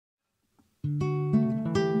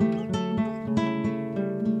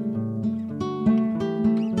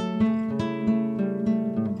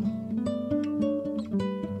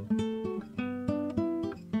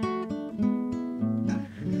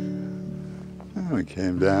We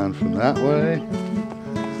came down from that way.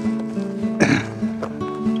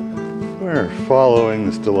 We're following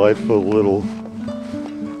this delightful little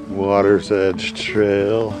water's edge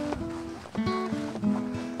trail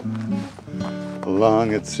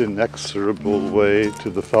along its inexorable way to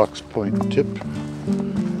the Fox Point tip.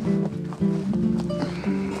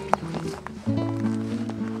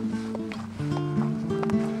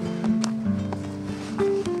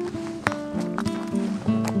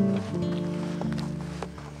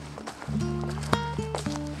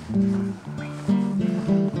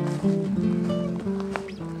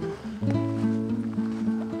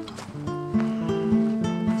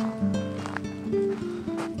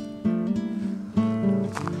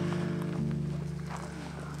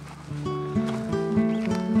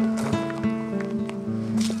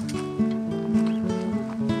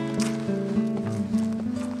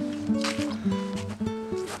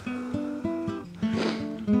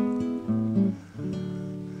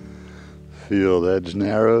 Field edge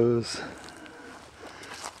narrows,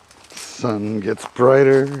 sun gets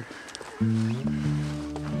brighter.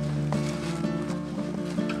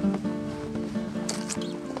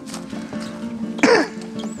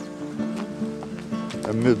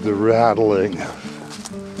 Amid the rattling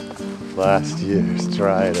of last year's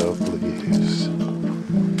dried oak leaves.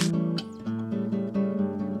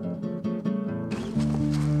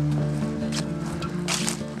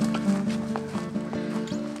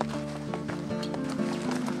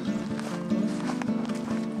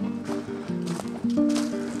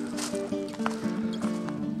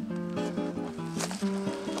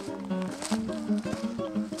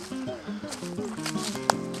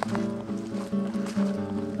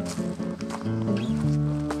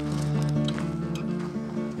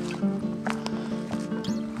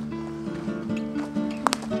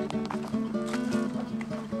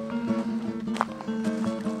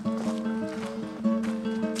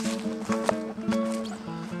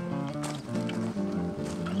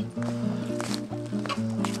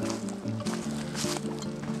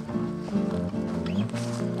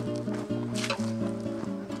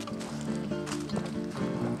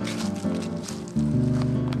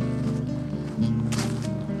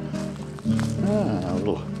 A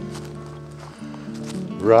little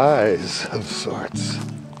rise of sorts.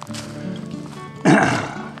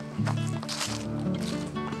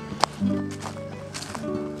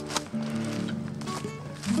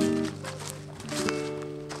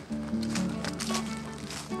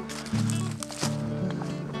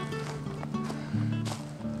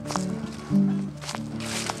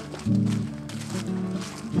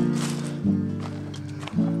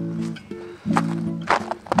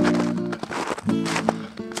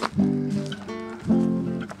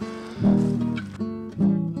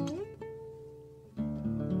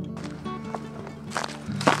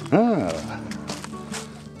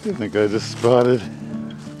 I think I just spotted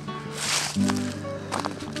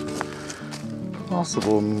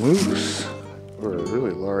possible moose or a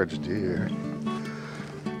really large deer.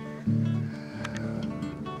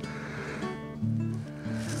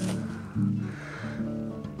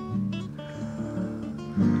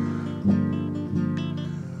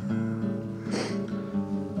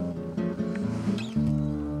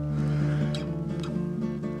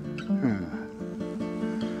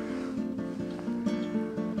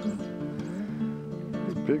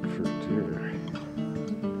 Big for deer.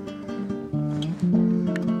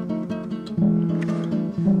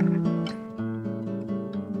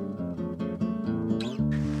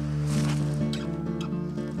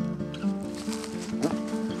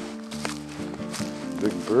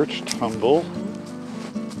 Big birch tumble.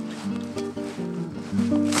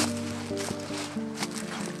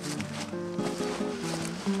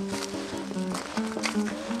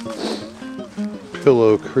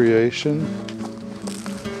 Pillow creation.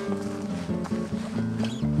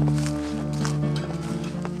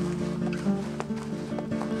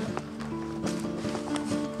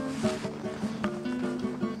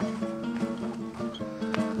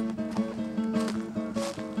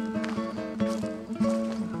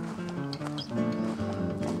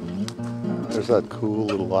 There's that cool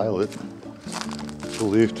little islet,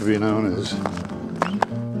 believed to be known as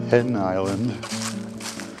Hen Island,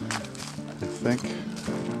 I think.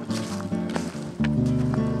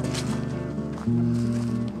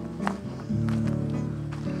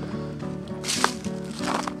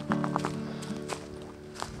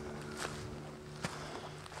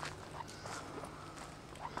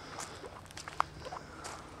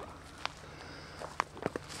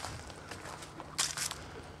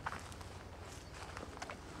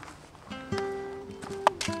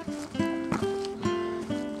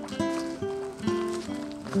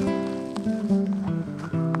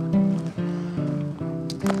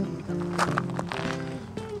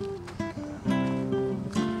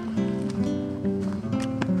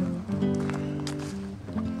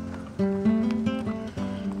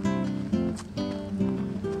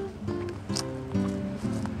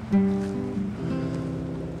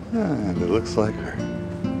 And it looks like we're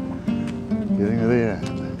getting to the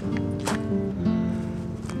end.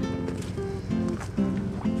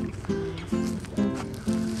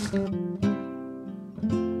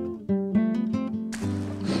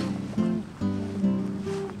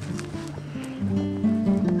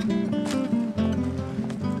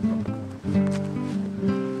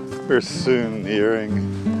 We're soon nearing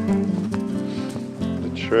the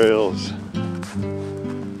trails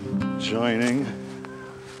joining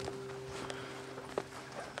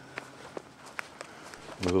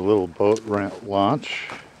with a little boat ramp launch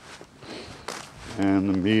and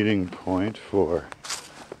the meeting point for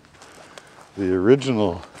the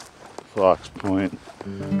original Fox Point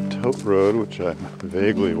tote road, which I'm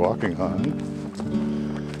vaguely walking on,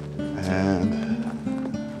 and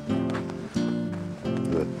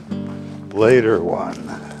the later one,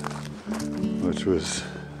 which was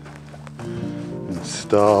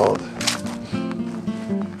installed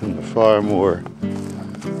in the far more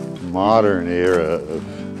modern era of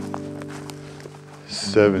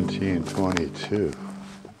 1722.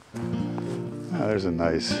 There's a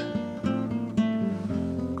nice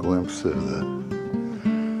glimpse of the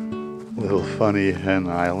little funny Hen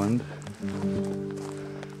Island.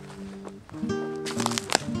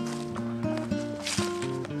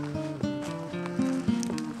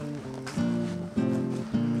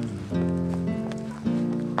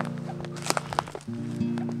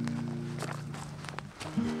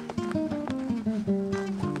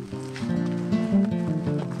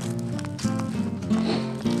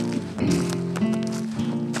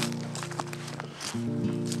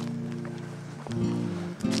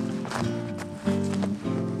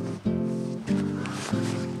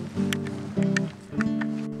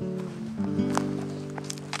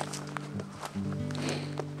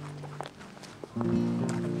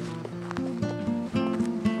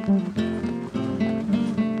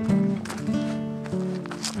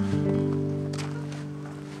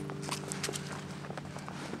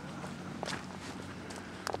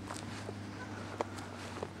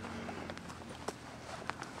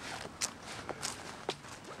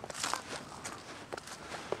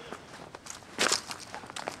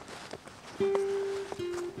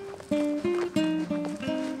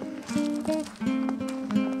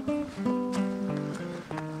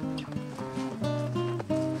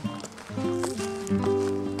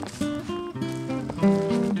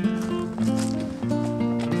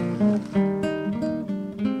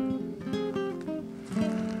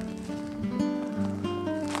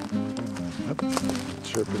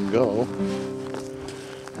 Chirp and go.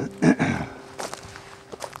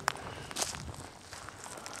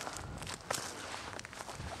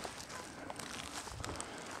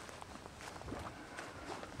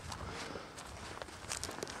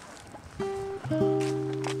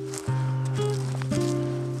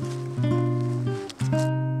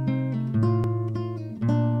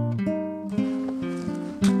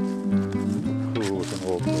 Cool with an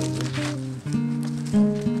old building.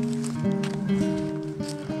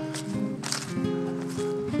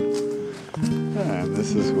 And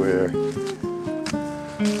this is where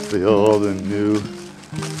the old and new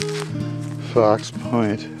Fox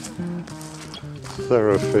Point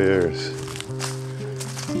thoroughfares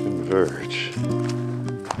converge.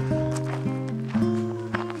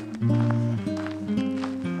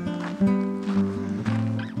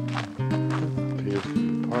 Appears to be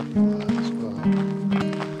a parking lot as well.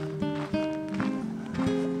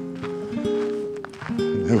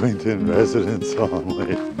 Newington residents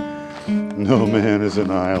only. No man is an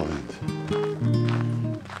island.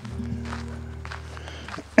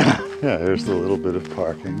 Yeah, there's the little bit of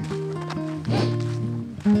parking.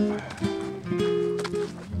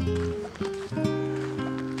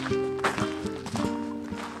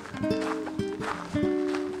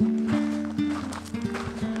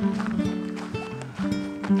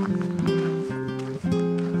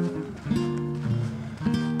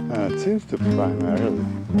 It seems to primarily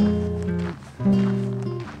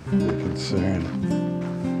be concerned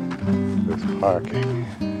with parking.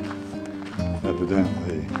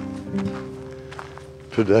 Evidently,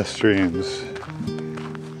 pedestrians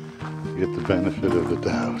get the benefit of the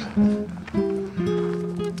doubt.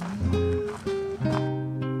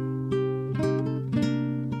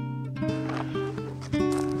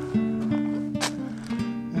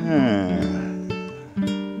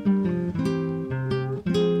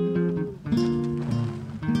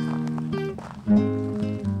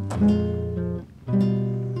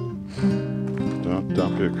 Don't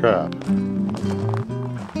dump your crap.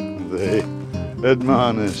 They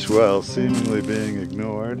admonish while seemingly being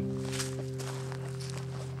ignored.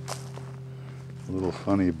 Little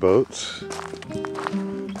funny boats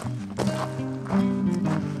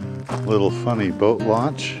Little funny boat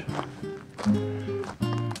launch.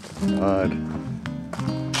 Odd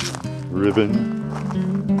ribbon.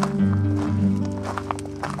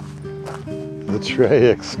 The Trey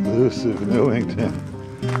exclusive Newington.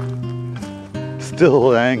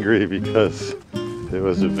 Still angry because it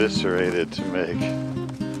was eviscerated to make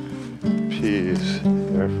Pease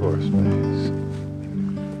Air Force Base.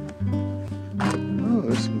 Oh,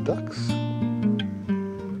 there's some ducks.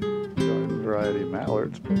 Garden variety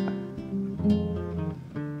mallards, but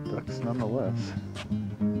ducks nonetheless.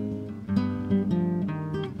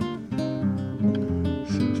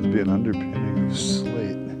 Seems to be an underpinning of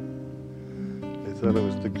slate. They thought it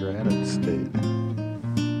was the granite state.